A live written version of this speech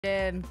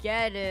him.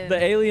 Get him.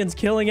 The alien's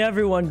killing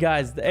everyone,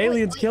 guys. The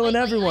alien's killing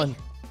everyone.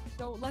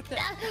 Don't let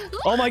that.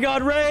 Oh my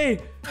God, Rae!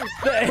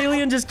 The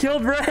alien just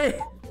killed Rae.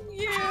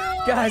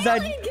 Yeah. Guys,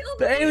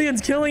 the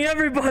alien's killing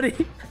everybody.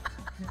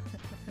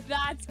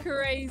 That's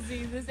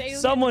crazy. This alien.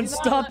 Someone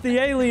stop the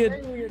alien.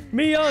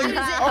 Miyoung.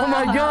 Oh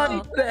my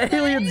God, the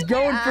alien's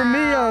going for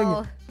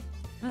Miyoung.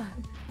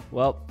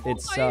 Well,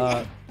 it's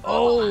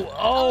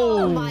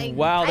Oh my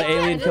wow, the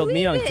alien killed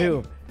Miyoung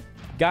too.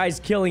 Guy's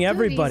killing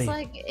everybody. He's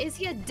like, is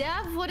he a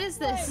dev? What is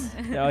this?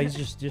 No, he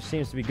just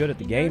seems to be good at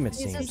the game, it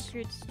seems. Is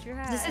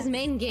this his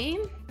main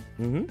game?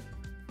 Mm-hmm.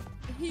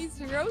 He's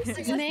roasting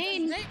His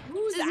main.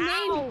 Who's his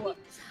Ow? main.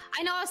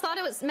 I know. I thought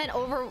it was meant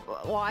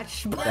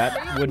Overwatch. But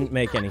That wouldn't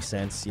make any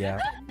sense.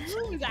 Yeah.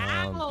 Who's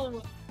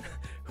Ow?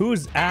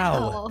 Who's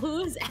Owl? Ow.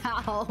 Who's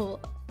Owl?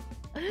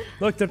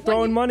 Look, they're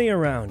throwing money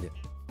around.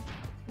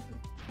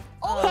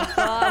 Oh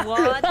God!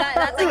 What?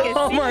 That's like a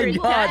Oh my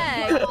secret God.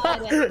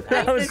 tech.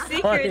 That was That's a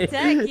secret funny.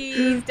 tech.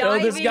 He's Oh,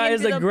 this diving guy is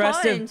into the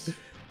aggressive.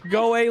 punch.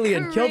 Go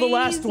alien. Kill the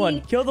last one.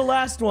 Crazy. Kill the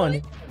last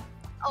one.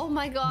 Oh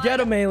my God. Get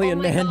him, alien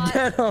Oh my man. God.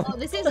 Get him. Oh,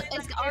 it's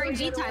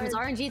RNG time. It's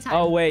RNG time.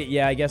 Oh wait,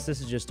 yeah, I guess this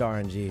is just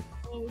RNG.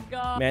 Oh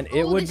God! Man,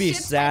 it Oh, would the be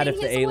ship's sad if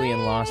heading the his alien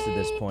way. lost at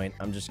this point.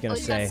 I'm just gonna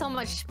He's say. got so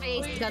much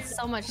space. He's got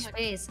so much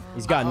space.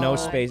 He's got no Uh-oh.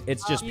 space.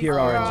 It's just pure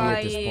He's RNG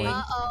at this crying. point.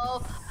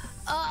 Uh-oh.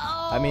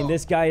 Uh-oh. I mean,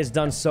 this guy has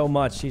done so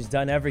much. He's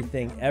done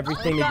everything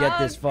to get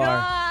this far.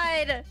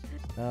 God.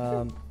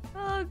 Um,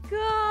 Oh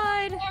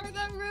God! Or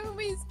the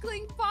roomies,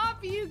 clink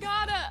pop, you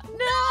gotta.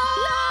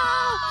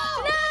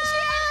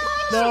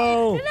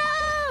 no.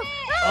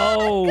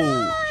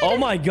 Oh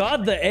my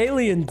God, the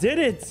alien did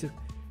it.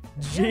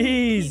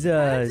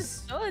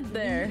 Jesus. Stood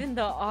there. Even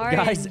the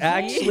Guy's RNG.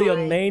 actually a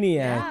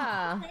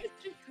maniac.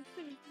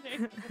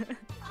 Yeah.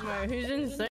 Who's insane?